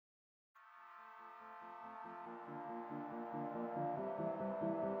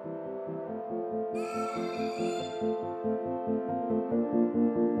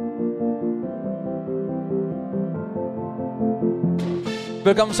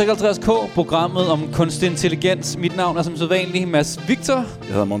Velkommen til 56K, programmet om kunstig intelligens. Mit navn er som sædvanlig Mads Victor. Jeg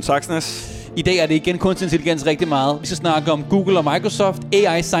hedder Morten Saxnes. I dag er det igen kunstig intelligens rigtig meget. Vi skal snakke om Google og Microsoft,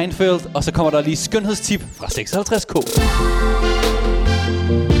 AI Seinfeld, og så kommer der lige skønhedstip fra 56K.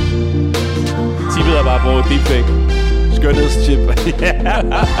 Tippet er bare brugt deepfake. Skønhedstip.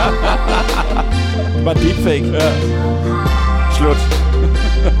 Det var deepfake. Ja. Slut.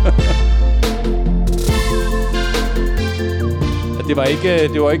 Det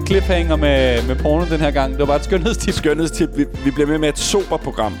var ikke cliffhanger med porno den her gang. Det var bare et skønhedstip. Skønhedstip. Vi bliver med et super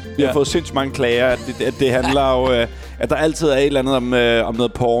program. Vi har fået sindssygt mange klager, at det handler jo, at der altid er et eller andet om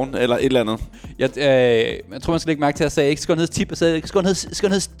noget porn, eller et eller andet. Jeg tror, man skal lægge mærke til, at jeg sagde ikke skønhedstip. Jeg sagde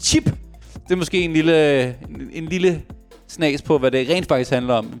skønhedstip. Det er måske en lille snas på, hvad det rent faktisk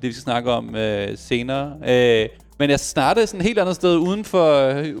handler om. Det vi skal snakke om senere. Men jeg startede sådan et helt andet sted uden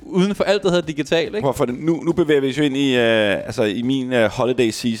for alt, der hedder digital, ikke? Hvorfor det? Nu bevæger vi os jo ind i min holiday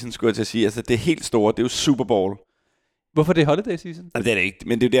season, skulle jeg til at sige. Altså, det er helt store. Det er jo Super Bowl. Hvorfor det er holiday season? Altså, det er det ikke.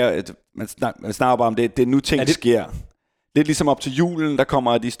 Men det er jo der, man snakker bare om det. Det er nu ting sker. Lidt ligesom op til julen, der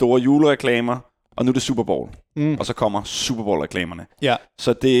kommer de store julereklamer. Og nu er det Super Bowl. Og så kommer Super Bowl-reklamerne. Ja.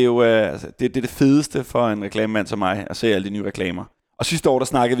 Så det er jo det er det fedeste for en reklamemand som mig, at se alle de nye reklamer. Og sidste år, der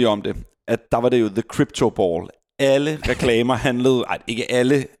snakkede vi om det. At der var det jo The Crypto Ball. Alle reklamer handlede, ikke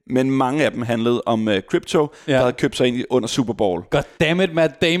alle, men mange af dem handlede om crypto, der havde købt sig ind under Super Bowl. Goddammit,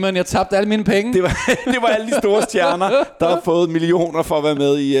 Matt Damon, jeg tabte alle mine penge. Det var alle de store stjerner, der havde fået millioner for at være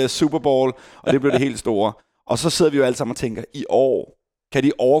med i Super Bowl, og det blev det helt store. Og så sidder vi jo alle sammen og tænker, i år kan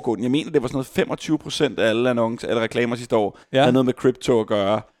de overgå den. Jeg mener, det var sådan noget 25% af alle annoncer, alle reklamer sidste år, havde noget med crypto at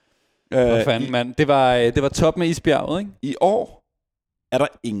gøre. Hvor fanden, mand. Det var top med isbjerget, ikke? I år er der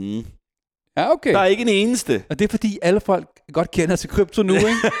ingen. Ja, okay. Der er ikke en eneste. Og det er fordi alle folk godt kender til krypto nu,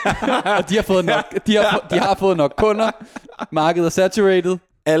 ikke? Og de har fået nok, de har fået nok kunder. Markedet er saturated.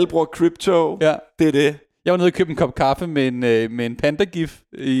 Alle bruger crypto. Ja. Det er det. Jeg var nede og købte en kop kaffe med en panda-gif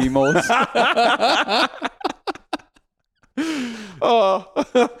i morges.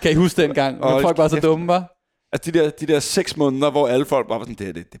 Kan I huske den gang, når folk var så dumme, var? Altså de der 6 måneder, hvor alle folk bare var sådan,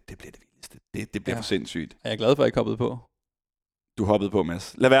 det bliver det vildeste. Det bliver for sindssygt. Jeg er glad for, at jeg ikke hoppede på. Du hoppede på,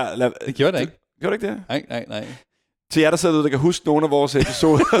 Mads. Lad være. Det gjorde det ikke. Gjorde det ikke det? Nej. Til jer, der sidder, der kan huske nogle af vores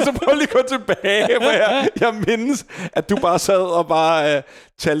episoder, så prøv lige at gå tilbage, for jeg mindes, at du bare sad og bare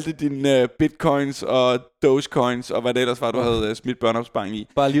talte dine bitcoins og dogecoins, og hvad det ellers var, du havde smidt børneopsparing i.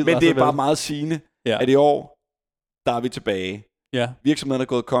 Men det er bare meget sigende, at i år, der er vi tilbage. Ja. Virksomheden er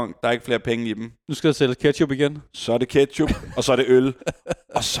gået kong, der er ikke flere penge i dem. Nu skal jeg sælge ketchup igen. Så er det ketchup, og så er det øl.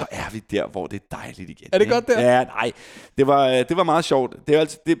 Og så er vi der, hvor det er dejligt igen. Er det godt der? Ja, nej. Det var meget sjovt. Det er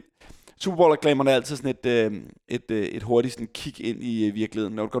altid Super Bowl-reklamerne er altid sådan et hurtigt sådan kig ind i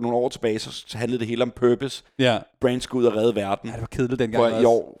virkeligheden. Når du går nogle år tilbage, så handlede det hele om purpose. Ja. Brand skulle ud og redde verden. Ja, det var kedeligt dengang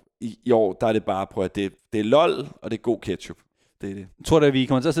også. I år, der er det bare på, at det er lol, og det er god ketchup. Det. Jeg tror da, vi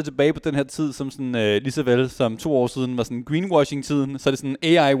kommer til at se tilbage på den her tid, som sådan, lige så vel som 2 år siden var sådan greenwashing-tiden, så er det sådan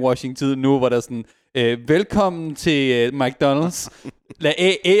AI-washing-tiden nu, hvor der er sådan, velkommen til McDonald's. Lad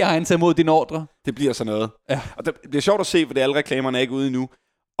AI'en tage imod dine ordre. Det bliver sådan noget. Ja. Og det bliver sjovt at se, for det alle reklamerne er ikke ude endnu.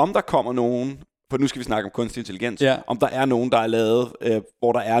 Om der kommer nogen, for nu skal vi snakke om kunstig intelligens, om der er nogen, der er lavet,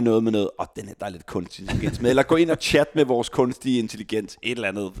 hvor der er noget med noget, der er lidt kunstig intelligens med, eller gå ind og chat med vores kunstige intelligens, et eller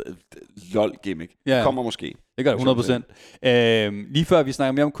andet lol-gimmick. Det kommer måske. Det gør det 100%. Lige før vi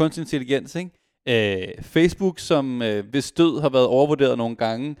snakker mere om kunstig intelligens, ikke? Facebook, som hvis død har været overvurderet nogle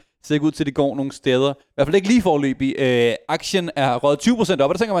gange, ser ikke ud til, at det går nogle steder. I hvert fald ikke lige forløbig. Aktien er røget 20% op,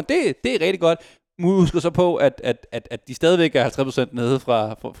 og der tænker man, det er rigtig godt. Husker så på, at de stadigvæk er 50% nede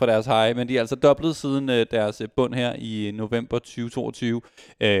fra deres high, men de er altså dobblet siden deres bund her i november 2022.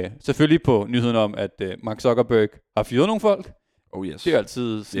 Selvfølgelig på nyheden om, at Mark Zuckerberg har fyret nogle folk. Oh yes. Det er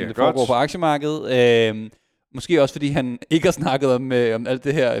altid sådan, det foregår på aktiemarkedet. Måske også, fordi han ikke har snakket om alt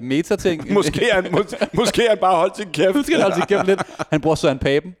det her meta-ting. Måske han bare holdt sin kæft. Måske han holdt sin kæft lidt. Han bruger Søren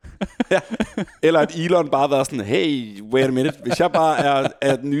Papen. Ja. Eller at Elon bare været sådan, hey, wait a minute. Hvis jeg bare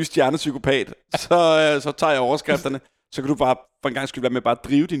er den nye stjernepsykopat, så tager jeg overskrifterne. Så kan du bare for en gang skyld være med bare at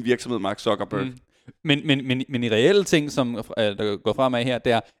drive din virksomhed, Mark Zuckerberg. Men i reelle ting, som der går fremad her,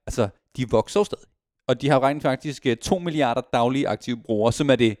 det er, altså, de vokser jo stadig. Og de har rent faktisk 2 milliarder daglige aktive brugere, som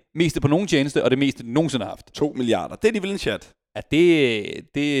er det meste på nogen tjeneste, og det meste, de nogensinde har haft. 2 milliarder, det er de vel en chat? Ja,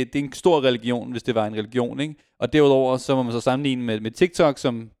 det er en stor religion, hvis det var en religion, ikke? Og derudover, så må man så sammenligne med TikTok,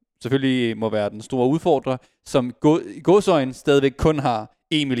 som selvfølgelig må være den store udfordrer, som i godsøjne stadigvæk kun har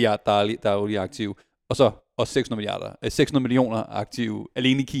 1 milliard daglige aktive. Og så og 600 millioner aktive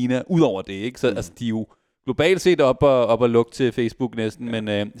alene i Kina, ud over det, ikke? Så altså, de er jo globalt set op og lukke til Facebook næsten,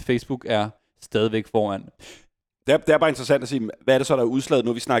 men Facebook er stadigvæk foran. Det er bare interessant at sige, hvad er det så, der er udslaget?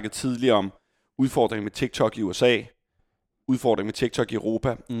 Nu har vi snakket tidligere om udfordringen med TikTok i USA, udfordringen med TikTok i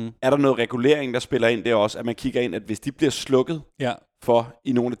Europa. Er der noget regulering, der spiller ind der også, at man kigger ind, at hvis de bliver slukket for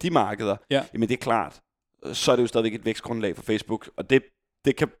i nogle af de markeder, jamen det er klart, så er det jo stadigvæk et vækstgrundlag for Facebook, og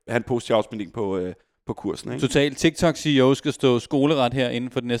det kan have en positiv afspænding på kursen. Ikke? Totalt. TikTok-CEO skal stå skoleret her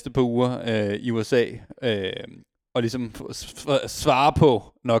inden for de næste par uger i USA, og ligesom svare på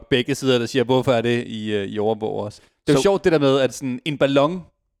nok begge sider, der siger, hvorfor er det i overvåger os. Det er jo sjovt det der med, at sådan en ballon,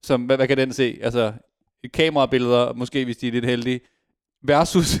 som, hvad kan den se? Altså kamerabilleder, måske hvis de er lidt heldige,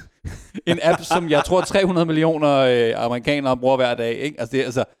 versus en app, som jeg tror 300 millioner amerikanere bruger hver dag. Ikke? Altså, det,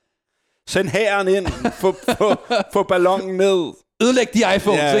 altså send hæren ind, få ballonen ned. Ødelæg de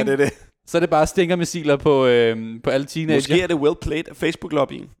iPhones, ja, ikke? Det. Så er det bare stinkermissiler på alle teenager. Måske er det well played af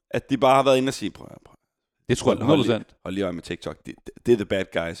Facebook-lobbyen, at de bare har været inde og sige, prøv. Det tror jeg 100%. Hold lige øje med TikTok. Det er the bad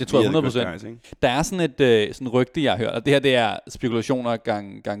guys. Det tror jeg 100%. Guys, der er sådan et rygte, jeg har hørt, og det her det er spekulationer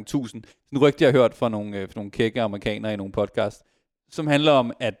gang 1000. Sådan et rygte, jeg har hørt fra nogle kække amerikanere i nogle podcast, som handler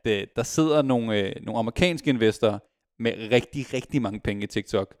om, at der sidder nogle amerikanske investorer med rigtig, rigtig mange penge i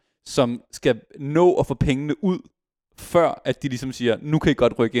TikTok, som skal nå at få pengene ud, før at de ligesom siger, nu kan I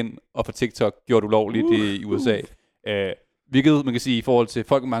godt rykke ind og få TikTok gjort ulovligt i USA. Hvilket man kan sige i forhold til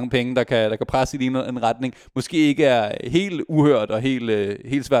folk med mange penge, der kan presse i en retning, måske ikke er helt uhørt og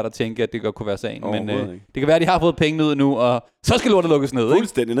helt svært at tænke, at det godt kunne være sagen. Men det kan være, at de har fået pengene ud nu, og så skal lortet lukkes ned.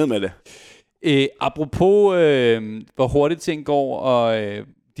 Fuldstændig ned med det. Apropos hvor hurtigt ting går, og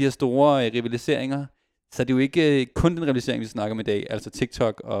de her store rivaliseringer, så er det jo ikke kun den rivalisering, vi snakker om i dag, altså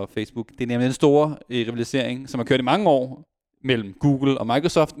TikTok og Facebook. Det er nemlig en store rivalisering, som har kørt i mange år mellem Google og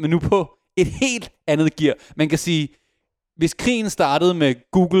Microsoft, men nu på et helt andet gear. Man kan sige, hvis krigen startede med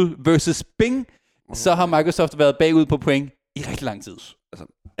Google versus Bing, så har Microsoft været bagud på point i rigtig lang tid. Altså,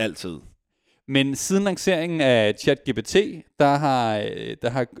 altid. Men siden lanceringen af ChatGPT, der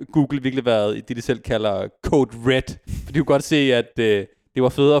har Google virkelig været i det, de selv kalder Code Red. For de kunne godt se, at det var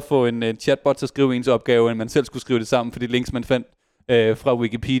federe at få en chatbot til at skrive ens opgave, end man selv skulle skrive det sammen for de links, man fandt fra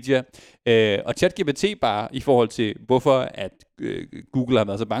Wikipedia. Og ChatGPT bare i forhold til, hvorfor at Google har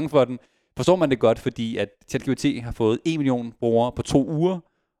været så bange for den, forstår man det godt, fordi at ChatGPT har fået 1 million brugere på 2 uger,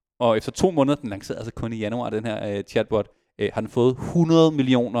 og efter 2 måneder, den lancerede altså kun i januar, den her chatbot, har den fået 100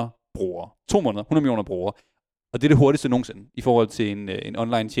 millioner brugere. 2 måneder, 100 millioner brugere. Og det er det hurtigste nogensinde, i forhold til en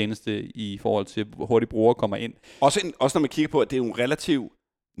online tjeneste, i forhold til, hvor hurtigt brugere kommer ind. Også når man kigger på, at det er en relativt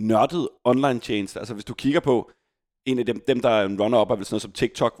nørdet online tjeneste. Altså hvis du kigger på en af dem der er en runner-up, er vel sådan noget som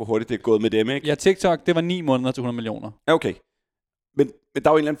TikTok, hvor hurtigt det er gået med dem, ikke? Ja, TikTok, det var 9 måneder til 100 millioner. Ja, okay. Men der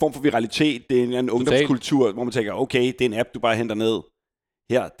er jo en eller anden form for viralitet, det er en eller anden ungdomskultur, hvor man tænker, okay, det er en app, du bare henter ned.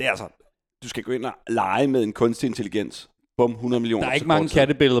 Her, det er altså, du skal gå ind og lege med en kunstig intelligens. Bum, 100 millioner. Der er ikke mange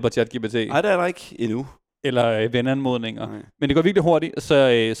kattebilleder på ChatGPT. Nej, det er der ikke endnu. Eller venanmodninger. Nej. Men det går virkelig hurtigt,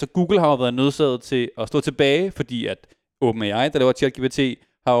 så Google har jo været nødsaget til at stå tilbage, fordi at OpenAI, der laver ChatGPT,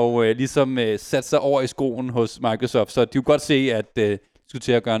 har jo ligesom sat sig over i skoen hos Microsoft, så de kunne godt se, at de skulle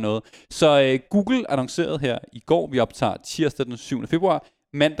til at gøre noget. Så Google annoncerede her i går, vi optager tirsdag den 7. februar,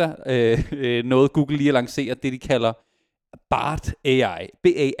 mandag nåede Google lige at lancere det, de kalder Bard AI,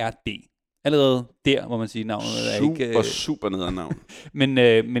 B-A-R-D. Allerede der, må man sige, navnet er ikke... Super nederen navn.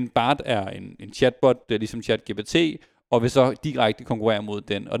 men Bard er en chatbot, ligesom ChatGPT, og vil så direkte konkurrere mod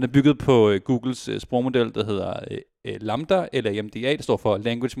den. Og den er bygget på Googles sprogmodel, der hedder Lambda, eller LMDA, det står for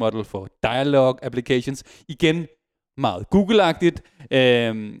Language Model for Dialogue Applications. Igen, meget Google-agtigt,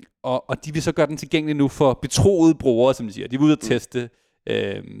 og de vil så gøre den tilgængelig nu for betroede brugere, som de siger. De vil ud og teste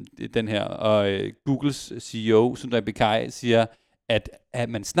den her, og Googles CEO, Sundar Pichai, siger, at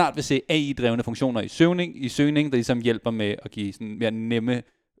man snart vil se AI-drevne funktioner i søgning, der ligesom hjælper med at give sådan mere nemme,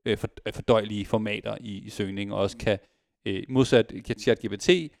 fordøjelige formater i søgning, og også kan modsat kan ChatGPT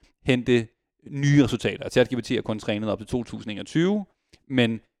hente nye resultater. ChatGPT er kun trænet op til 2021,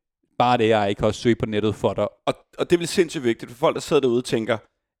 men bare det er ikke også søge på nettet for dig. Og det er vel sindssygt vigtigt for folk, der sidder derude og tænker,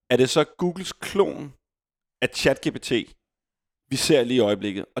 er det så Googles klon af ChatGPT, vi ser lige i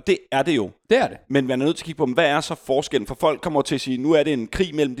øjeblikket? Og det er det jo. Det er det. Men man er nødt til at kigge på, hvad er så forskellen? For folk kommer til at sige, nu er det en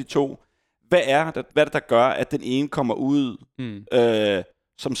krig mellem de to. Hvad er det, der gør, at den ene kommer ud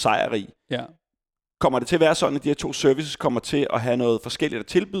som sejrrig? Ja. Kommer det til at være sådan, at de her to services kommer til at have noget forskelligt at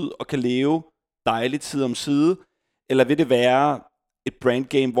tilbyde, og kan leve dejligt side om side? Eller vil det være et brand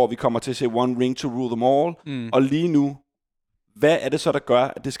game, hvor vi kommer til at se one ring to rule them all? Og lige nu, hvad er det så, der gør,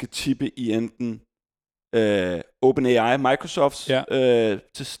 at det skal tippe i enten OpenAI, Microsofts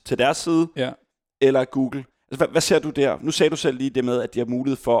til deres side, eller Google? Altså, hvad ser du der? Nu sagde du selv lige det med, at de har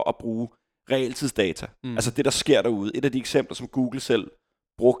mulighed for at bruge realtidsdata. Altså det, der sker derude. Et af de eksempler, som Google selv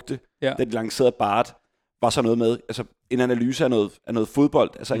brugte, da de lancerede BART, var så noget med, altså en analyse af noget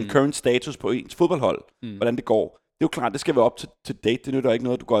fodbold, altså en current status på ens fodboldhold, hvordan det går. Det er jo klart, det skal være op til date. Det nytter ikke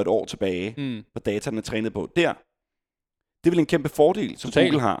noget, at du går et år tilbage, hvor dataen er trænet på. Det er vel en kæmpe fordel, som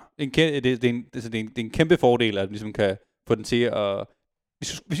Google har. Det er en kæmpe fordel, at vi ligesom kan få den til at...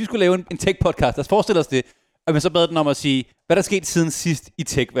 Hvis vi skulle lave en tech-podcast, lad os forestille os det, og man så bad den om at sige, hvad der er sket siden sidst i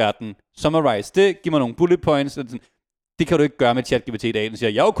tech-verdenen. Summarize det, giv mig nogle bullet points. Det kan du ikke gøre med ChatGPT i dag. Den siger,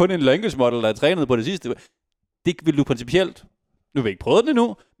 jeg er jo kun en language model, der er trænet på det sidste. Det vil du principielt, nu har vi ikke prøvet det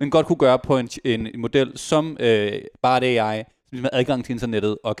endnu, men godt kunne gøre på en model som BART AI, som har adgang til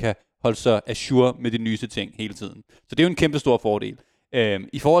internettet og kan holde sig ajour med de nyeste ting hele tiden. Så det er jo en kæmpe stor fordel.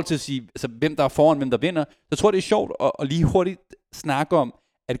 I forhold til at sige, altså, hvem der er foran, hvem der vinder, så tror jeg, det er sjovt at lige hurtigt snakke om,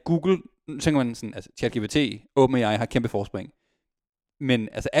 at Google, nu tænker man sådan, altså ChatGPT, OpenAI har kæmpe forspring. Men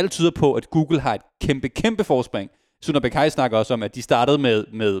altså alt tyder på, at Google har et kæmpe forspring. Sundar Pichai snakker også om, at de startede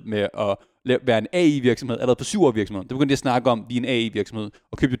med at være en AI-virksomhed, allerede på 7 år virksomhed. Det begyndte de at snakke om, at vi er en AI-virksomhed,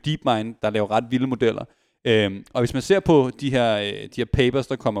 og købte DeepMind, der laver ret vilde modeller. Og hvis man ser på de her papers,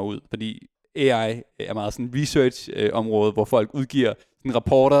 der kommer ud, fordi AI er meget sådan en research-område, hvor folk udgiver sådan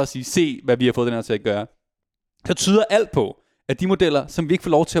rapporter og siger, se hvad vi har fået den her til at gøre, så tyder alt på, at de modeller, som vi ikke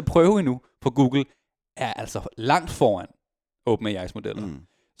får lov til at prøve endnu på Google, er altså langt foran OpenAI's modeller.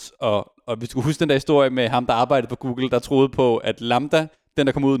 Og hvis du kunne huske den der historie med ham, der arbejdede på Google, der troede på, at Lambda, den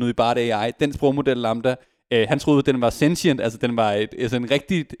der kom ud nu i BART AI, den sprogmodel Lambda, han troede, at den var sentient, altså den var en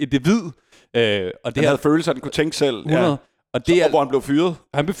rigtig individ. Og den havde følelser, den kunne tænke selv. 100. Ja. Og det hvor han blev fyret.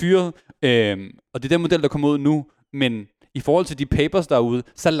 Han blev fyret. Og det er den model, der kommer ud nu. Men i forhold til de papers derude,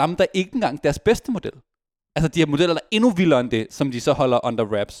 så er Lambda ikke engang deres bedste model. Altså de her modeller, der er endnu vildere end det, som de så holder under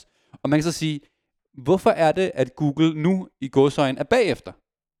wraps. Og man kan så sige, hvorfor er det, at Google nu i gåseøjne er bagefter?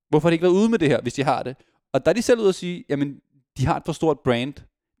 Hvorfor har de ikke været ude med det her, hvis de har det? Og der er de selv ude at sige, jamen, de har et for stort brand.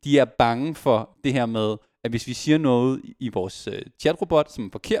 De er bange for det her med, at hvis vi siger noget i vores chatrobot, som er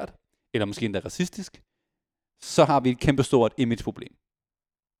forkert, eller måske endda racistisk, så har vi et kæmpestort imageproblem.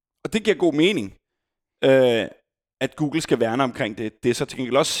 Og det giver god mening, at Google skal værne omkring det. Det er så til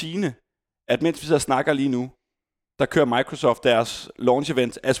gengæld også sigende, at mens vi så snakker lige nu, der kører Microsoft deres launch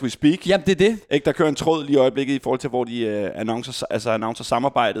event as we speak. Jamen, det er det. Ikke, der kører en tråd lige i øjeblikket i forhold til, hvor de annoncer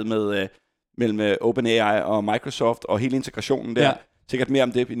samarbejdet mellem OpenAI og Microsoft og hele integrationen der. Ja. Sikkert mere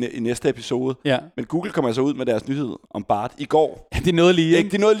om det i næste episode. Ja. Men Google kommer altså ud med deres nyhed om BART i går. Ja, det nåede lige, ikke?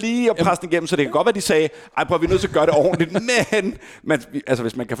 Det nåede lige at presse den igennem, så det kan godt være, at de sagde, prøv, vi er nødt til at gøre det ordentligt. Men altså,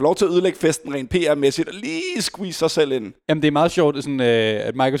 hvis man kan få lov til at ødelægge festen rent PR-mæssigt og lige squeeze sig selv ind. Jamen, det er meget sjovt, sådan,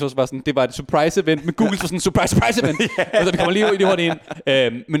 at Microsoft var sådan, det var et surprise-event, men Google var sådan en surprise-event. Altså, vi kommer lige hurtigt ind.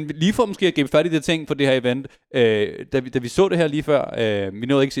 Men lige for måske at gribe fat i det ting for det her event, da vi så det her lige før, vi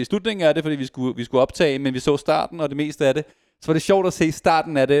nåede ikke se slutningen af det, fordi vi skulle optage, men vi så starten og det meste af det. Så var det sjovt at se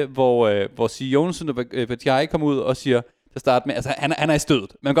starten af det, hvor CEO'en Sundar Pichai kom ud og siger til start med, altså han er i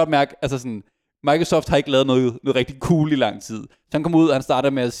stødet. Man kan godt mærke, altså sådan, Microsoft har ikke lavet noget rigtig cool i lang tid. Så han kom ud, og han starter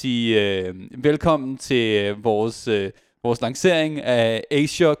med at sige, velkommen til vores lancering af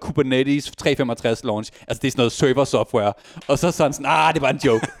Azure Kubernetes 365 launch. Altså det er sådan noget server software. Og så sådan, det var en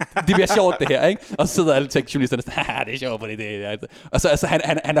joke. Det bliver sjovt det her, ikke? Og så sidder alle tech-journalisterne sådan, det er sjovt, fordi det er... Og så altså,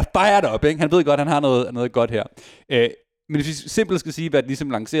 han er fired up, ikke? Han ved godt, han har noget godt her. Men hvis vi simpelthen skal sige, hvad de ligesom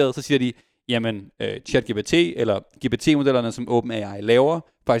lancerede, så siger de, jamen, ChatGPT eller GPT-modellerne, som OpenAI laver,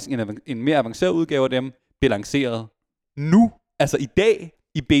 faktisk en mere avanceret udgave af dem, bliver lanceret nu, altså i dag,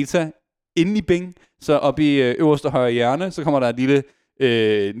 i beta, inde i Bing, så oppe i øverste højre hjørne, så kommer der et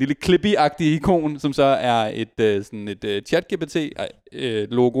lille Clippy-agtigt ikon, som så er sådan et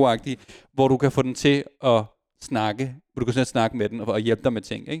ChatGPT-logo-agtigt, hvor du kan få den til at snakke, hvor du kan sådan snakke med den og hjælpe dig med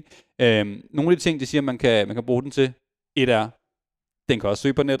ting, ikke? Nogle af de ting, de siger, man kan bruge den til, den kan også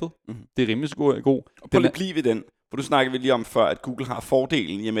søge på nettet. Mm-hmm. Det er rimelig god. Og prøv lige at blive ved den. For du snakkede vi lige om før, at Google har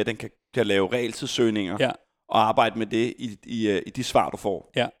fordelen i, at den kan lave realtidssøgninger og arbejde med det i de svar, du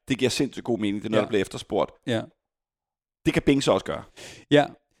får. Ja. Det giver sindssygt god mening. Det er noget, der bliver efterspurgt. Ja. Det kan Bing så også gøre. Ja.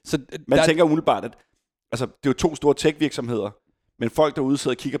 Så man tænker umiddelbart, at altså, det er jo 2 store tech-virksomheder, men folk derude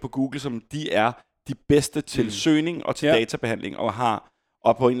sidder og kigger på Google, som de er de bedste til søgning og til databehandling, og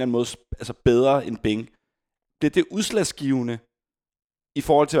på en eller anden måde altså bedre end Bing. Det er udslagsgivende i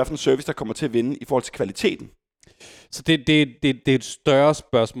forhold til, hvilken service, der kommer til at vinde, i forhold til kvaliteten. Så det er et større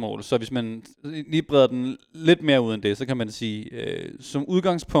spørgsmål. Så hvis man lige breder den lidt mere ud end det, så kan man sige, som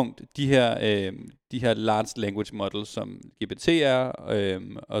udgangspunkt, de her large language models, som GPT er,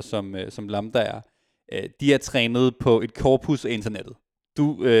 og som Lambda er, de er trænet på et korpus af internettet.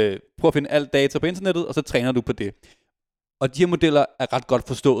 Du prøver at finde alt data på internettet, og så træner du på det. Og de her modeller er ret godt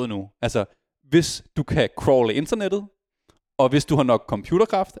forstået nu. Altså, hvis du kan crawle internettet, og hvis du har nok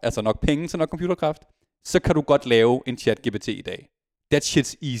computerkraft, altså nok penge til nok computerkraft, så kan du godt lave en ChatGPT i dag. That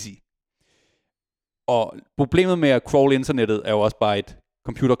shit's easy. Og problemet med at crawle internettet er jo også bare et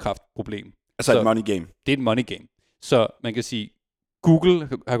computerkraftproblem. Altså et money game. Det er et money game. Så man kan sige, Google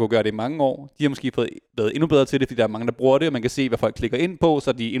har kunnet gøre det i mange år. De har måske været endnu bedre til det, fordi der er mange, der bruger det, og man kan se, hvad folk klikker ind på,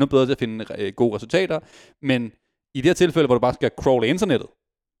 så de er endnu bedre til at finde gode resultater. Men i det her tilfælde, hvor du bare skal crawle internettet,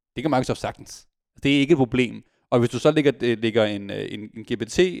 det kan Microsoft sagtens. Det er ikke et problem. Og hvis du så lægger en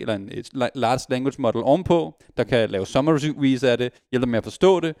GPT eller en large language model ovenpå, der kan lave summaries af det, hjælpe med at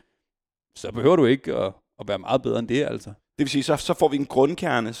forstå det, så behøver du ikke at være meget bedre end det, altså. Det vil sige, så får vi en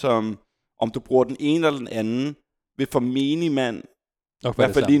grundkerne, som om du bruger den ene eller den anden, vil for menigmand, i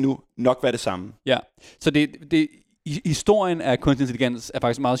hvert fald lige nu, nok være det samme. Ja, så historien af kunstig intelligens er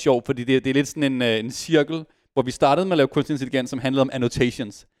faktisk meget sjov, fordi det er lidt sådan en cirkel, hvor vi startede med at lave kunstig intelligens, som handlede om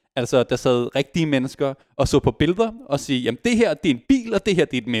annotations. Altså, der sad rigtige mennesker og så på billeder og sige, jamen det her, det er en bil, og det her,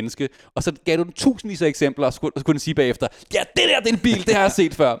 det er et menneske. Og så gav du den tusindvis af eksempler, og så kunne den sige bagefter, ja, det der, det er en bil, det har jeg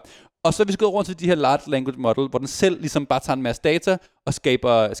set før. Og så er vi gået rundt til de her large language model, hvor den selv ligesom bare tager en masse data og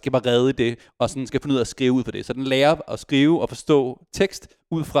skaber rede i det, og sådan skal finde ud af at skrive ud for det. Så den lærer at skrive og forstå tekst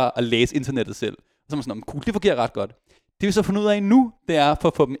ud fra at læse internettet selv. Og så er man sådan, cool, det fungerer ret godt. Det vi så fundet ud af nu, det er for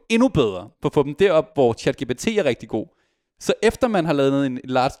at få dem endnu bedre, for at få dem derop, hvor ChatGPT er rigtig god. Så efter man har lavet en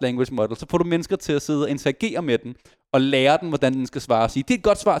large language model, så får du mennesker til at sidde og interagere med den, og lære den, hvordan den skal svare og sige, det er et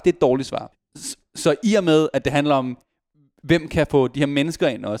godt svar, det er et dårligt svar. Så i og med, at det handler om, hvem kan få de her mennesker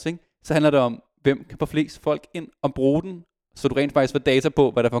ind også, ikke? Så handler det om, hvem kan få flest folk ind og bruge den, så du rent faktisk får data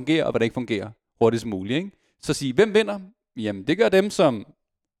på, hvad der fungerer og hvad der ikke fungerer hurtigst muligt. Ikke? Så sige, hvem vinder? Jamen det gør dem, som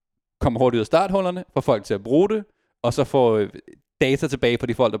kommer hurtigt ud af starthullerne, får folk til at bruge det, og så får data tilbage fra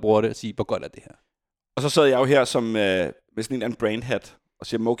de folk, der bruger det, og sige, hvor godt er det her. Og så sad jeg jo her som med sådan en eller anden brain hat, og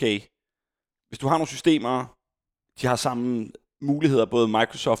siger, okay, hvis du har nogle systemer, de har samme muligheder, både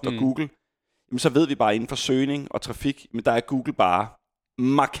Microsoft og Google, jamen så ved vi bare, inden for søgning og trafik, men der er Google bare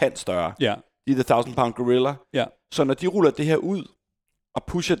markant større. Ja. De er the 1,000-pound gorilla. Ja. Så når de ruller det her ud, og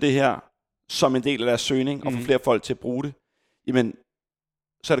pusher det her som en del af deres søgning, og får flere folk til at bruge det, jamen,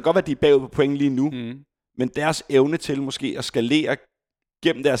 så er det godt, at de er bagud på point lige nu, men deres evne til måske at skalere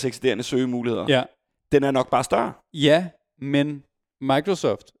gennem deres eksisterende søgemuligheder, den er nok bare større. Ja, men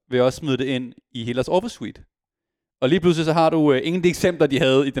Microsoft vil også smide det ind i hele deres Office Suite. Og lige pludselig så har du ingen af de eksempler, de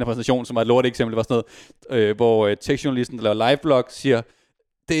havde i den her præsentation, som var et lortet eksempel, var sådan noget, hvor tekstjournalisten, der laver liveblog, siger,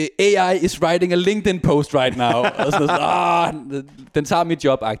 the AI is writing a LinkedIn post right now. Og sådan noget, den tager mit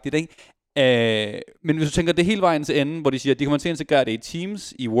job-agtigt, ikke? Men hvis du tænker det hele vejen til enden, hvor de siger, at de kommer til at integrere det i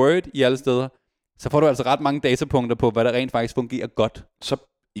Teams, i Word, i alle steder, så får du altså ret mange datapunkter på, hvad der rent faktisk fungerer godt. Så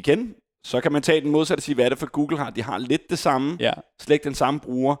igen, så kan man tage den modsatte og sige, hvad er det for Google har? De har lidt det samme, slet ikke den samme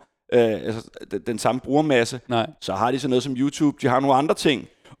bruger, altså den samme brugermasse. Nej. Så har de sådan noget som YouTube, de har nogle andre ting.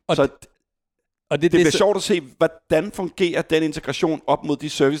 Og det bliver så sjovt at se, hvordan fungerer den integration op mod de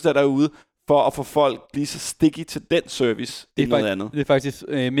services, der er derude, for at få folk lige så sticky til den service, det er noget andet. Det er faktisk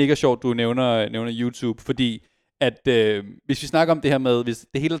mega sjovt, du nævner YouTube, fordi at hvis vi snakker om det her med, hvis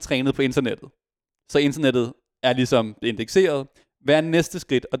det hele er trænet på internettet, så internettet er ligesom indekseret. Hvad er næste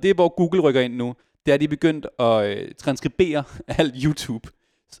skridt? Og det er, hvor Google rykker ind nu, det er, at de er begyndt at transkribere alt YouTube,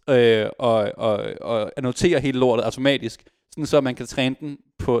 og annotere hele lortet automatisk, sådan så man kan træne den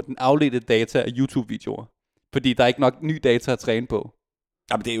på den afledte data af YouTube-videoer. Fordi der er ikke nok ny data at træne på.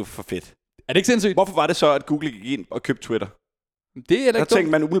 Jamen, det er jo for fedt. Er det ikke sindssygt? Hvorfor var det så, at Google gik ind og købte Twitter? Det er da der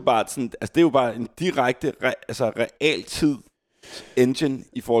tænkte man umiddelbart sådan, altså det er jo bare en direkte, realtid engine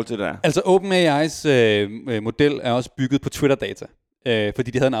i forhold til det der. Altså OpenAI's model er også bygget på Twitter-data,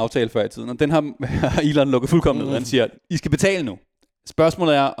 fordi de havde en aftale før i tiden, og den har Elon lukket fuldkommen ned. Han siger, I skal betale nu.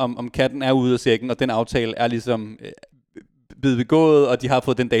 Spørgsmålet er, om katten er ude af sækken, og den aftale er ligesom blevet begået, og de har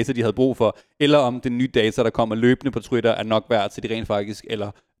fået den data, de havde brug for, eller om den nye data, der kommer løbende på Twitter, er nok værd til de rent faktisk,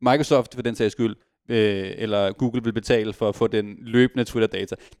 eller Microsoft for den sags skyld, eller Google vil betale for at få den løbende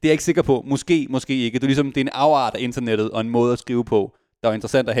Twitter-data. Det er jeg ikke sikker på. Måske ikke. Det er ligesom, det er en afart af internettet, og en måde at skrive på, der er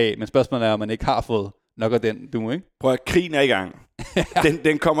interessant at have, men spørgsmålet er, om man ikke har fået nok af den, du ikke? Prøv at krigen er i gang.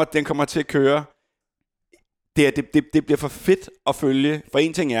 den kommer til at køre. Det bliver for fedt at følge, for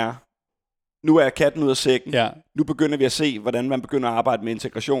en ting er, nu er katten ud af sækken. Ja. Nu begynder vi at se, hvordan man begynder at arbejde med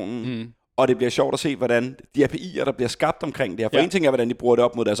integrationen. Og det bliver sjovt at se, hvordan de API'er, der bliver skabt omkring det her. For en ting er, hvordan de bruger det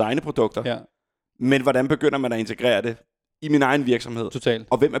op mod deres egne produkter. Ja. Men hvordan begynder man at integrere det i min egen virksomhed? Totalt.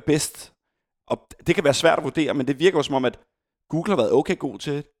 Og hvem er bedst? Og det kan være svært at vurdere, men det virker jo som om, at Google har været okay god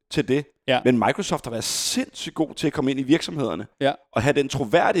til til det. Ja. Men Microsoft har været sindssygt god til at komme ind i virksomhederne. Ja. Og have den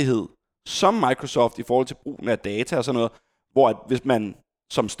troværdighed som Microsoft i forhold til brugen af data og sådan noget. Hvor at hvis man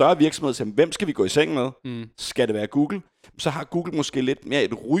som større virksomhed siger, hvem skal vi gå i seng med? Skal det være Google? Så har Google måske lidt mere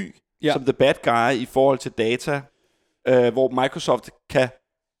et ry som the bad guy i forhold til data. Hvor Microsoft kan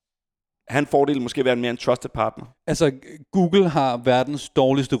have en fordel måske være mere en trusted partner. Altså, Google har verdens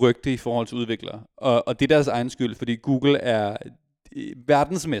dårligste rygte i forhold til udviklere. Og det er deres egen skyld, fordi Google er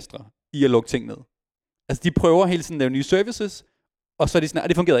verdensmestre i at lukke ting ned. Altså, de prøver hele tiden at lave nye services, og så er de sådan,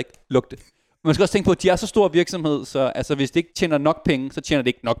 det fungerer ikke, luk det. Man skal også tænke på, at de er så stor virksomhed, så altså, hvis det ikke tjener nok penge, så tjener det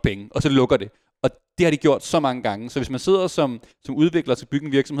ikke nok penge, og så lukker det. Og det har de gjort så mange gange. Så hvis man sidder som udvikler og skal bygge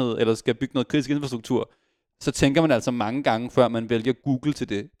en virksomhed, eller skal bygge noget kritisk infrastruktur, så tænker man altså mange gange, før man vælger Google til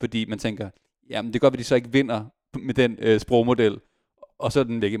det, fordi man tænker, jamen det gør, at de så ikke vinder med den sprogmodel, og så er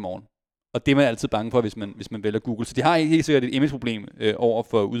den væk i morgen. Og det er man altid bange for, hvis man vælger Google. Så de har helt sikkert et image-problem over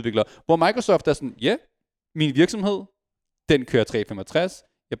for udviklere. Hvor Microsoft er sådan, min virksomhed, den kører 365,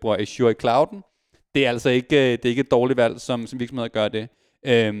 jeg bruger Azure i clouden. Det er altså ikke, det er ikke et dårligt valg, som virksomheder gør det.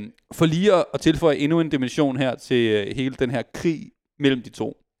 For lige at tilføje endnu en dimension her til hele den her krig mellem de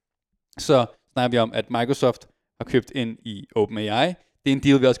to, så snakker vi om, at Microsoft har købt ind i OpenAI. Det er en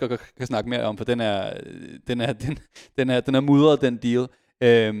deal, vi også godt kan snakke mere om, for den er mudret, den deal.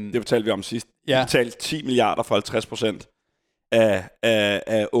 Det fortalte vi om sidst. Vi betalte 10 milliarder for 50%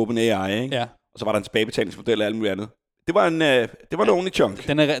 af OpenAI, ikke? Ja. Og så var der en tilbagebetalingsmodel og alt muligt andet. Det var en ordentlig chunk.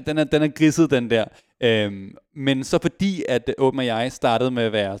 Den er gridset, den der. Men så fordi, at OpenAI startede med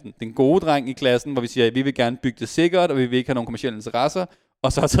at være sådan, den gode dreng i klassen, hvor vi siger, at vi vil gerne bygge det sikkert, og vi vil ikke have nogen kommercielle interesser,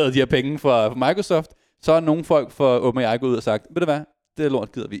 og så har taget de her penge fra Microsoft, så er nogle folk fra OpenAI gået ud og sagt, ved du hvad, det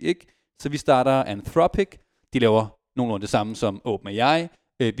lort gider vi ikke. Så vi starter Anthropic. De laver nogenlunde det samme som OpenAI.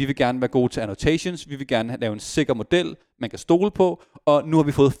 Vi vil gerne være gode til annotations. Vi vil gerne lave en sikker model, man kan stole på. Og nu har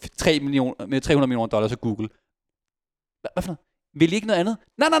vi fået $300 millioner af Google. Hvad for noget? Vil I ikke noget andet?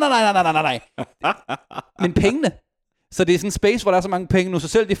 Nej. Men pengene. Så det er sådan en space, hvor der er så mange penge nu. Så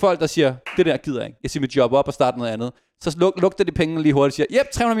selv de folk, der siger, det der gider jeg ikke. Jeg siger mit job op og starter noget andet. Så lugter de penge lige hurtigt og siger,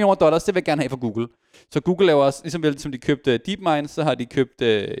 $300 millioner, det vil jeg gerne have for Google. Så Google laver også, ligesom de købte DeepMind, så har de købt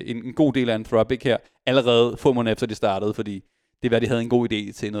en god del af Anthropic her, allerede få måneder efter de startede, fordi det var, de havde en god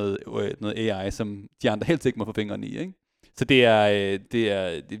idé til noget AI, som de andre helst ikke må få fingrene i, ikke? Så det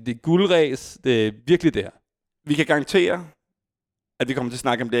er guldræs, det er virkelig det her. Vi kan garantere, at vi kommer til at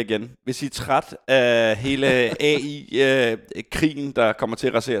snakke om det igen. Hvis I er træt af hele AI-krigen, der kommer til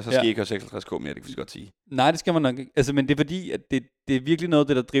at rasere, så skal I ikke have 56K mere, det kan vi godt sige. Nej, det skal man nok ikke. Altså, men det er fordi, at det er virkelig noget,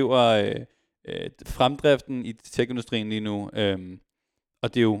 det der driver fremdriften i tech-industrien lige nu.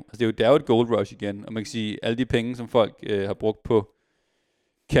 Og det er jo et gold rush igen. Og man kan sige, alle de penge, som folk har brugt på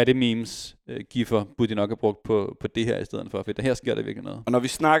kattememes, giffer, burde de nok have brugt på det her i stedet for. For her sker der virkelig noget. Og når vi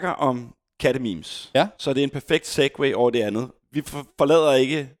snakker om kattememes, så er det en perfekt segue over det andet. Vi forlader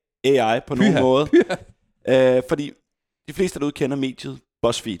ikke AI på nogen måde. Fordi de fleste derude kender mediet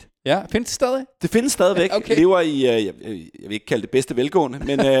BuzzFeed. Ja, findes det stadig? Det findes stadigvæk. Okay. Lever i, jeg vil ikke kalde det bedste velgående,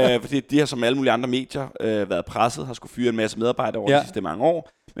 men fordi de har som alle mulige andre medier været presset, har skulle fyre en masse medarbejdere over de sidste mange år.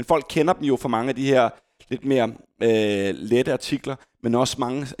 Men folk kender dem jo for mange af de her lidt mere lette artikler, men også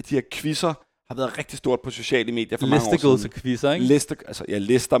mange af de her quizzer har været rigtig stort på sociale medier for mange år siden. Listegås og quizzer, ikke?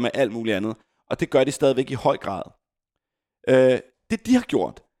 Lister med alt muligt andet. Og det gør de stadigvæk i høj grad. Det de har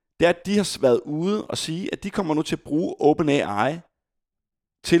gjort, det er, at de har været ude og sige, at de kommer nu til at bruge OpenAI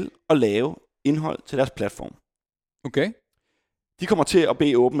til at lave indhold til deres platform. Okay. De kommer til at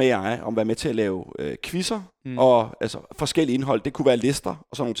bede OpenAI om at være med til at lave quizzer og altså forskellige indhold. Det kunne være lister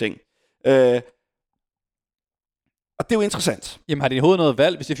og sådan nogle ting. Og det er jo interessant. Jamen har de i hovedet noget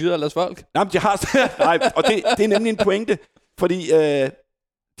valg, hvis de fyrer deres folk? Nej, men de har... Nej, og det er nemlig en pointe, fordi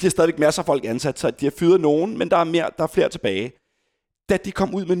de har stadigvæk masser af folk ansat, så de har fyret nogen, men der er flere tilbage. Da de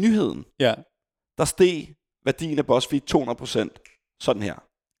kom ud med nyheden, der steg værdien af BuzzFeed 200%. Sådan her.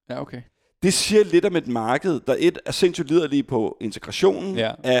 Ja, okay. Det siger lidt om et marked, der er sindssygt liderlige på integrationen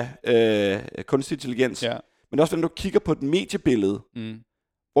af kunstig intelligens, men også når du kigger på et mediebillede,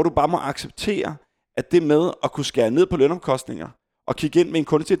 hvor du bare må acceptere, at det med at kunne skære ned på lønomkostninger, og kigge ind med en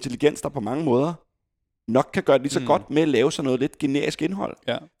kunstig intelligens, der på mange måder nok kan gøre det lige så godt med at lave sådan noget lidt generisk indhold.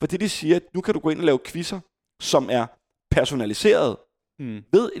 Ja. Fordi de siger, at nu kan du gå ind og lave quizzer, som er personaliseret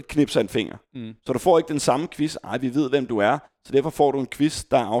ved et knips af en finger. Så du får ikke den samme quiz, vi ved, hvem du er, så derfor får du en quiz,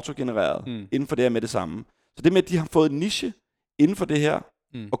 der er autogenereret inden for det her med det samme. Så det med, at de har fået en niche inden for det her,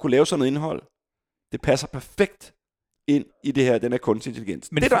 og kunne lave sådan noget indhold, det passer perfekt ind i det her, den her kunstig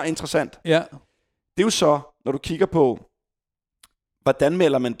intelligens. Men det, der er interessant, det er jo så, når du kigger på, hvordan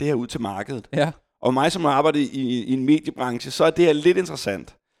melder man det her ud til markedet. Ja. Og mig, som har arbejdet i en mediebranche, så er det her lidt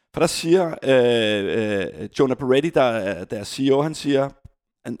interessant. For der siger Jonah Peretti, der er CEO, han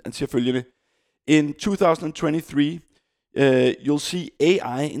siger følgende: In 2023, you'll see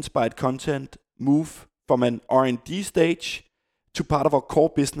AI-inspired content move from an R&D stage to part of our core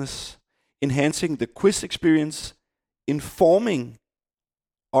business, enhancing the quiz experience, informing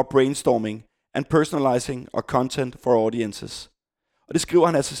our brainstorming, and personalizing our content for audiences. Og det skriver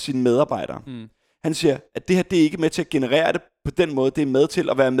han altså sine medarbejdere. Han siger, at det her, det er ikke med til at generere det på den måde, det er med til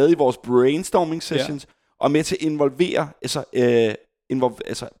at være med i vores brainstorming sessions, og med til at involvere,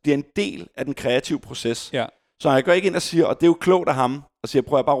 bliver en del af den kreative proces. Ja. Så han går ikke ind og siger, og det er jo klogt af ham, og siger,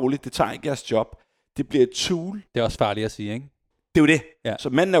 prøv at bare roligt, det tager ikke jeres job. Det bliver et tool. Det er også farligt at sige, ikke? Det er jo det. Ja. Så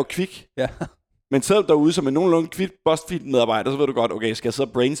manden er jo kvik. Ja. Men selv derude som en nogenlunde kvik BuzzFeed-medarbejder, så ved du godt, okay, skal jeg sidde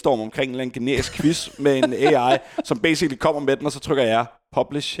og brainstorme omkring en eller anden generisk quiz med en AI, som basically kommer med den, og så trykker jeg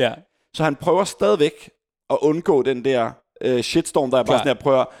publish. Ja. Så han prøver stadigvæk at undgå den der shitstorm, der er bare sådan her,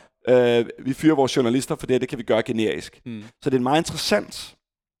 prøver, vi fyrer vores journalister, for det kan vi gøre generisk. Så det er en meget interessant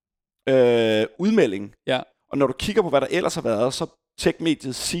udmelding. Ja. Og når du kigger på, hvad der ellers har været, så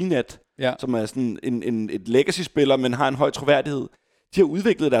tech-mediet CNET, som er sådan et legacy-spiller, men har en høj troværdighed, de har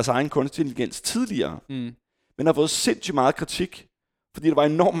udviklet deres egen kunstig intelligens tidligere, men har fået sindssygt meget kritik, fordi der var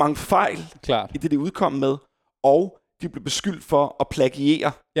enormt mange fejl i det, de udkom med, og de blev beskyldt for at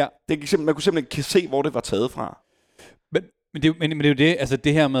plagiere. Ja. Man kunne simpelthen se, hvor det var taget fra. Men det er jo det, altså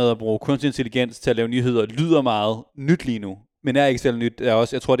det her med at bruge kunstig intelligens til at lave nyheder, lyder meget nyt lige nu, men er ikke selv nyt. Det er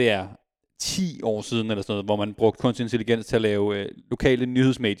også, jeg tror det er 10 år siden eller sådan noget, hvor man brugte kunstig intelligens til at lave lokale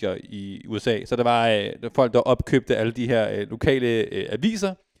nyhedsmedier i USA. Så der var folk, der opkøbte alle de her lokale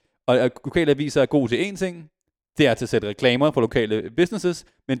aviser, og lokale aviser er gode til én ting, det er til at sætte reklamer for lokale businesses,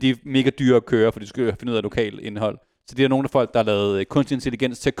 men de er mega dyre at køre, for de skal finde ud af lokalt indhold. Så det er nogle af folk, der har lavet kunstig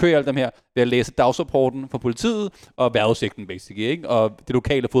intelligens til at køre alt dem her, ved at læse dagsrapporten fra politiet, og vejrudsigten basically, ikke? Og det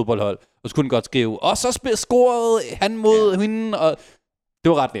lokale fodboldhold. Og så kunne den godt skrive, og så scorede han mod hende, og det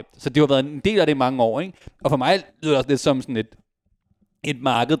var ret nemt. Så det har været en del af det i mange år, ikke? Og for mig lyder det også lidt som sådan et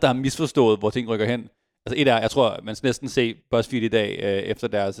marked, der har misforstået, hvor ting rykker hen. Altså jeg tror, man skal næsten se BuzzFeed i dag, efter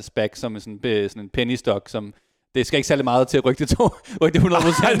deres SPAC, som sådan en penny stock, som det skal ikke særlig meget til at rykke det 100%. Det kan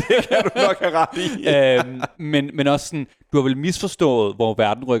du nok have ret i. Men også sådan, du har vel misforstået, hvor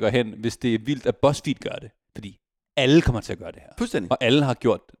verden rykker hen, hvis det er vildt, at BuzzFeed gør det. Fordi alle kommer til at gøre det her. Fuldstændig. Og alle har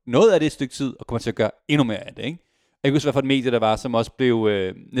gjort noget af det et stykke tid, og kommer til at gøre endnu mere af det, ikke? Jeg kan huske, hvad for et medie der var, som også blev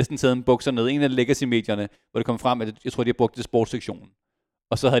næsten taget en bukser ned. En af legacy-medierne, hvor det kom frem, at jeg tror, de har brugt det sportssektionen.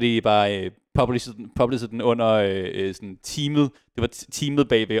 Og så havde de bare publiceret den under sådan teamet. Det var teamet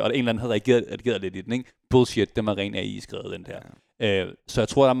bagved, og en eller anden havde reageret lidt i den, ikke? Bullshit, det var ren AI skrevet, den der. Ja. Så jeg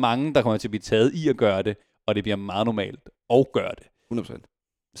tror, der er mange, der kommer til at blive taget i at gøre det, og det bliver meget normalt at gøre det.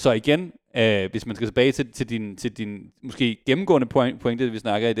 100%. Så igen, hvis man skal tilbage til din måske gennemgående pointe, vi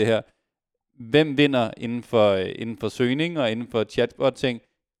snakker i det her, hvem vinder inden for søgning og inden for chatbot-ting?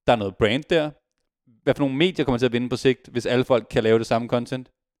 Der er noget brand der. Hvad for nogle medier kommer til at vinde på sigt, hvis alle folk kan lave det samme content?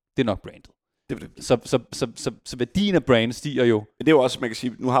 Det er nok brandet. Så værdien af brand stiger jo. Men det er jo også, man kan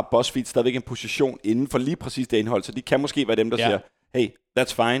sige, nu har BuzzFeed stadigvæk en position inden for lige præcis det indhold, så de kan måske være dem, der siger, hey,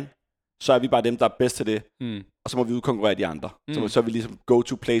 that's fine, så er vi bare dem, der er bedst til det, og så må vi udkonkurrere de andre. Så er vi ligesom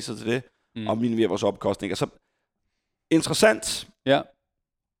go-to-placer til det, og minimere vores omkostninger. Så interessant. Ja.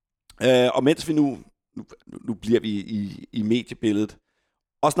 Og mens vi nu bliver vi i mediebilledet,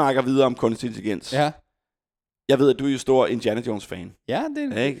 og snakker videre om kunstig intelligens. Ja. Jeg ved, at du er jo stor Indiana Jones-fan. Ja,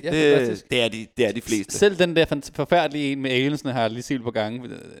 det er de fleste. Selv den der forfærdelige en med aliensene har jeg lige set på gange.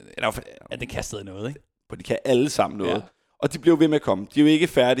 Ja, det kan stadig noget, ikke? Og de kan alle sammen noget. Ja. Og de bliver ved med at komme. De er jo ikke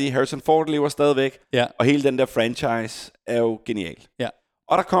færdige. Harrison Ford lever stadigvæk. Ja. Og hele den der franchise er jo genial. Ja.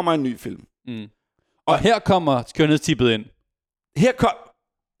 Og der kommer en ny film. Og her kommer skønhedstippet ind.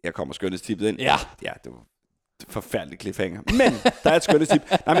 Her kommer skønhedstippet ind. Ja. Ja, det var forfærdelig cliffhanger. Men der er et skønhedstip.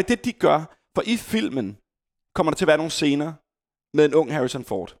 Nej, men det de gør, for i filmen kommer der til at være nogle scener med en ung Harrison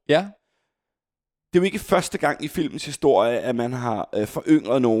Ford. Ja. Det er jo ikke første gang i filmens historie, at man har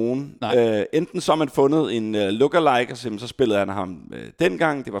foryngret nogen. Enten så har man fundet en lookalike, og så spillede han ham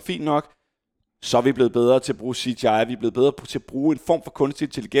dengang, det var fint nok. Så er vi blevet bedre til at bruge CGI, vi er blevet bedre til at bruge en form for kunstig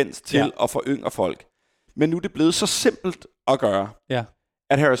intelligens til at foryngre folk. Men nu er det blevet så simpelt at gøre,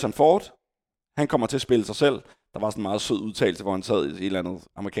 at Harrison Ford, han kommer til at spille sig selv. Der var sådan en meget sød udtalelse, hvor han sad i et eller andet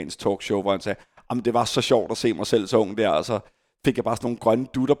amerikansk talkshow, hvor han sagde, det var så sjovt at se mig selv så ung der, og så fik jeg bare sådan nogle grønne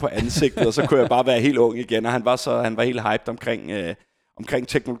dutter på ansigtet, og så kunne jeg bare være helt ung igen, og han var helt hyped omkring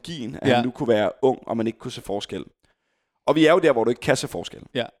teknologien, at han nu kunne være ung, og man ikke kunne se forskel. Og vi er jo der, hvor du ikke kan se forskel.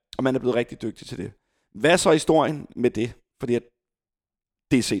 Ja. Og man er blevet rigtig dygtig til det. Hvad er så historien med det? Fordi at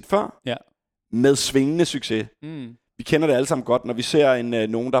det er set før, med svingende succes. Vi kender det alle sammen godt, når vi ser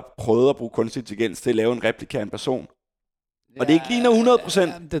nogen, der prøvede at bruge kunstig intelligens til at lave en replika af en person. Og det ikke ligner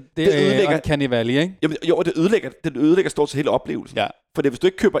 100%. Det ødelægger Uncanny Valley, ikke? Jamen, jo, det ødelægger stort set hele oplevelsen. Ja. For hvis du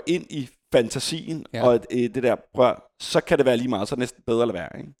ikke køber ind i fantasien og det der rør, så kan det være lige meget, så er det næsten bedre at være,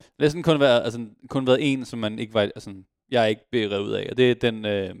 ikke? Det har sådan kun været en, som man ikke var, altså, jeg er ikke blevet revet ud af, og det er den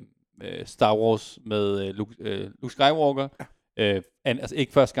Star Wars med Luke Skywalker. Ja. Altså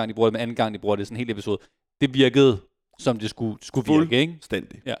ikke første gang, de bruger det, men anden gang, de bruger det, sådan en hel episode. Det virkede, som det skulle virke, ikke?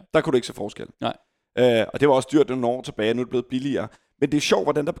 Fuldstændig. Ja. Der kunne du ikke se forskel. Nej. Og det var også dyrt nogle år tilbage, nu er det blevet billigere. Men det er sjovt,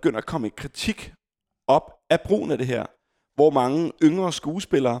 hvordan der begynder at komme kritik op af brugen af det her. Hvor mange yngre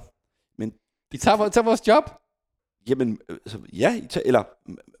skuespillere... Men de tager vores job? Jamen, eller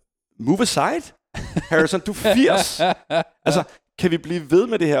move aside. Harrison, du er 80. Altså, kan vi blive ved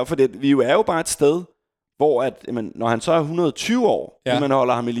med det her? For vi er jo bare et sted, hvor at, jamen, når han så er 120 år, når man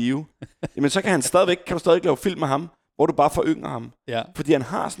holder ham i live, jamen, så kan du stadig lave film med ham, hvor du bare forynger ham. Ja. Fordi han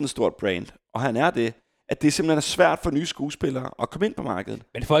har sådan et stort brand, og han er det, at det simpelthen er svært for nye skuespillere at komme ind på markedet.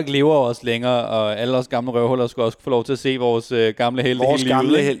 Men folk lever jo også længere, og alle os gamle røvhuller skal også få lov til at se vores gamle helte hele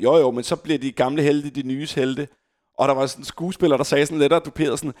livet. Jo, men så bliver de gamle helte de nyes helte. Og der var sådan en skuespiller, der sagde sådan lidt og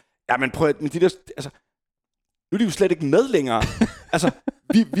duperede sådan, ja, men prøv at, men de der, altså, nu er de jo slet ikke med længere. Altså,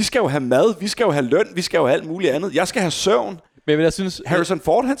 vi skal jo have mad, vi skal jo have løn, vi skal jo have alt muligt andet. Jeg skal have søvn. Men jeg synes, Harrison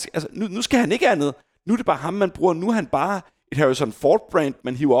Ford, nu skal han ikke andet. Nu er det bare ham, man bruger. Nu er han bare et Harrison Ford-brand,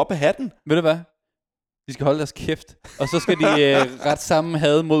 man hiver op af hatten. Ved du hvad? De skal holde deres kæft. Og så skal de ret sammen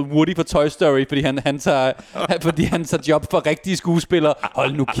had mod Woody for Toy Story, fordi han tager job for rigtige skuespillere.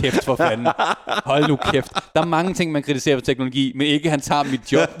 Hold nu kæft, for fanden. Hold nu kæft. Der er mange ting, man kritiserer for teknologi, men ikke han tager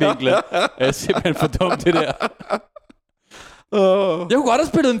mit jobvinkle. Simpelthen for dumt, det der. Jeg kunne godt have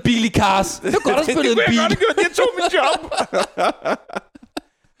spillet en bil i Cars. Jeg kunne godt have spillet en bil. Det tog mit job.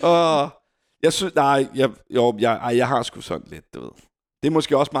 Jeg synes, jeg har sgu sådan lidt, du ved. Det er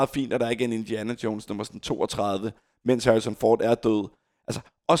måske også meget fint, at der ikke er en Indiana Jones nummer sådan 32, mens Harrison Ford er død. Altså,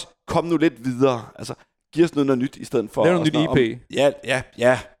 også kom nu lidt videre. Altså, giv os noget nyt i stedet for... Det er noget nyt IP.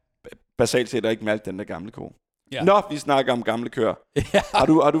 Ja. Basalt set er ikke med alt den der gamle ko. Ja. Nå, vi snakker om gamle køer. Ja.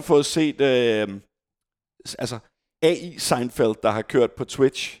 Har du fået set... AI Seinfeld, der har kørt på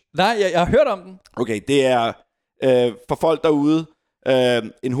Twitch? Nej, jeg har hørt om den. Okay, det er for folk derude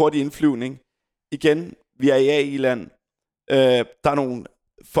en hurtig indflyvning. Igen, vi er i AI-land. Der er nogle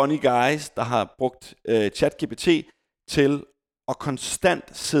funny guys, der har brugt ChatGPT til at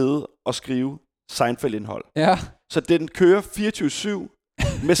konstant sidde og skrive Seinfeld-indhold. Ja. Så den kører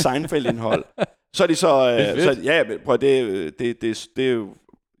 24/7 med Seinfeld-indhold. Så er de prøv det er jo...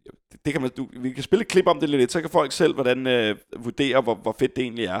 Det kan vi kan spille et klip om det lidt, så kan folk selv vurdere, hvor fedt det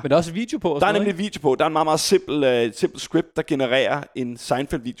egentlig er. Men der er også video på. Der er nemlig video på. Der er en meget, meget simpel script, der genererer en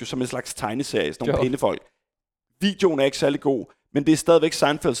Seinfeld-video som en slags tegneserie, sådan nogle pindefolk. Videoen er ikke særlig god, men det er stadigvæk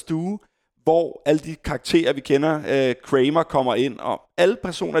Seinfelds stue, hvor alle de karakterer, vi kender, Kramer kommer ind, og alle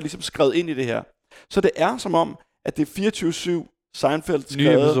personer er ligesom skrevet ind i det her. Så det er som om, at det er 24/7 Seinfeld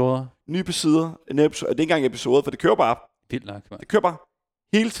skrevet. Nye episoder. Det er ikke engang episoder, for det kører bare. Vildt nok, man. Det kører bare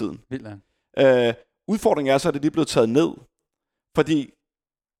hele tiden. Vildt nok. Udfordringen er så, at det lige blevet taget ned, fordi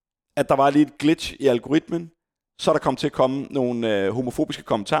at der var lige et glitch i algoritmen, så er der kommet til at komme nogle homofobiske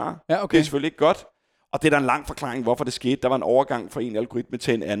kommentarer. Ja, okay. Det er selvfølgelig ikke godt. Og det er der en lang forklaring, hvorfor det skete. Der var en overgang fra en algoritme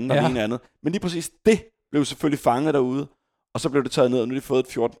til en anden, og det ene andet. Men lige præcis det blev selvfølgelig fanget derude, og så blev det taget ned, og nu har de fået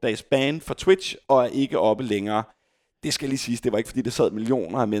et 14-dages ban fra Twitch, og er ikke oppe længere. Det skal lige siges, det var ikke fordi, der sad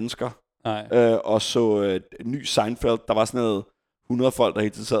millioner af mennesker, og så ny Seinfeld. Der var sådan noget 100 folk, der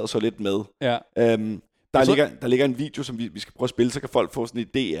hele tiden sad og så lidt med. Ja. Der ligger en video, som vi skal prøve at spille, så kan folk få sådan en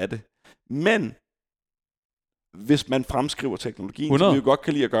idé af det. Men hvis man fremskriver teknologien, som vi jo godt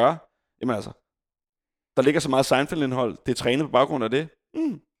kan lide at gøre, jamen altså, der ligger så meget Seinfeld-indhold, det er trænet på baggrund af det.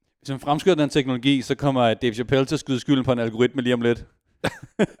 Hvis man fremskriver den teknologi, så kommer Dave Chappelle til at skyde skylden på en algoritme lige om lidt.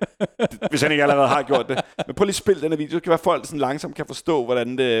 Hvis han ikke allerede har gjort det. Men prøv lige at spille den her video, så kan være folk sådan langsomt kan forstå,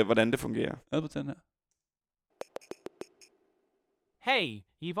 hvordan det fungerer. Hvad på den her? Hey,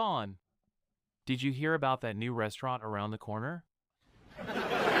 Yvonne. Did you hear about that new restaurant around the corner?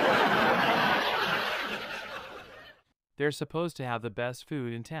 They're supposed to have the best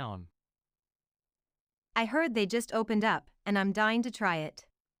food in town. I heard they just opened up, and I'm dying to try it.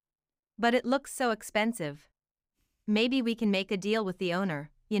 But it looks so expensive. Maybe we can make a deal with the owner,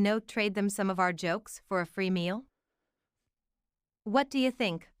 trade them some of our jokes for a free meal? What do you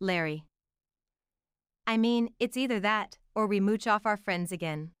think, Larry? I mean, it's either that, or we mooch off our friends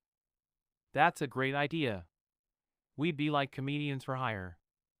again. That's a great idea. We'd be like comedians for hire.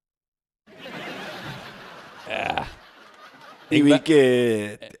 Ja. Det er jo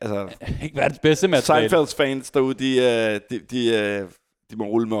ikke... Ikke verdens bedste materiale. Seinfelds fans derude, de må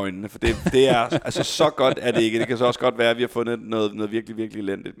rulle med øjnene, for det er altså så godt er det ikke. Det kan så også godt være, at vi har fundet noget virkelig, virkelig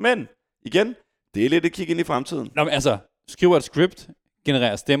elendigt. Men igen, det er lidt et kig ind i fremtiden. Nå, men altså, skriver et script,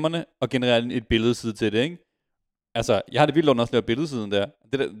 genererer stemmerne, og genererer et billedside til det, ikke? Altså, jeg har det vildt under at lave billedsiden der.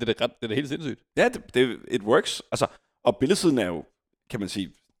 Det er da helt sindssygt. Ja, it works. Altså, og billedsiden er jo, kan man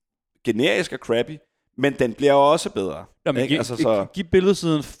sige, generisk og crappy, men den bliver jo også bedre. Nå, men giv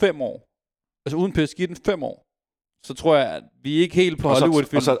billedsiden 5 år. Altså uden pis, giv den 5 år. Så tror jeg, at vi er ikke helt på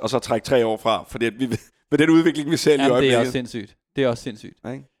Hollywood-film. Og så træk 3 år fra, fordi at vi, med den udvikling, vi ser i øjeblikket. Det er også sindssygt. Det er også sindssygt.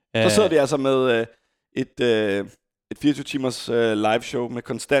 Så sidder vi altså med et 24 timers live show med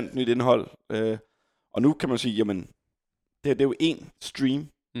konstant nyt indhold. Og nu kan man sige, jamen, det er jo én stream.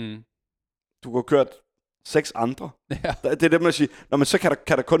 Mm. Du har kørt 6 andre. Ja. Det er det, man siger. Nå, men så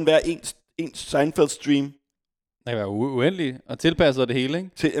kan der kun være en Seinfeld-stream. Det kan være uendelig, og tilpasser det hele,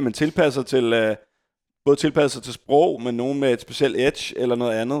 ikke? Man tilpasser til... både tilpasset til sprog, men nogen med et specielt edge eller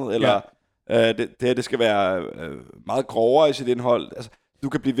noget andet, eller det skal være meget grovere i sit indhold. Altså, du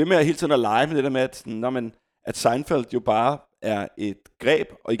kan blive ved med at hele tiden at lege med det der med, at Seinfeld jo bare er et greb,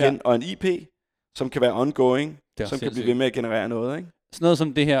 og igen, og en IP, som kan være ongoing, som kan blive ved med at generere noget, ikke? Sådan noget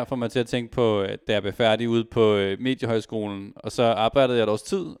som det her får mig til at tænke på, da jeg blev færdig ude på Mediehøjskolen, og så arbejdede jeg et års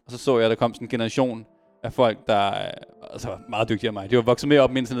tid, og så jeg, at der kom sådan en generation af folk, der var meget dygtigere end mig. De var vokset mere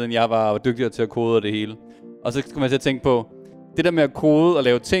op med internet, end jeg var, og var dygtigere til at kode og det hele. Og så skulle man til at tænke på, det der med at kode og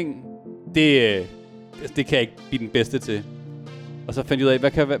lave ting, det kan jeg ikke blive den bedste til. Og så fandt jeg ud af,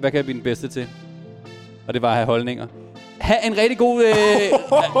 hvad kan jeg blive den bedste til? Og det var at have holdninger. Ha' en rigtig god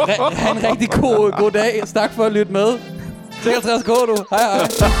dag. Tak for at lytte med. 56K du. Hej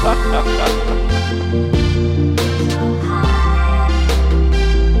hej.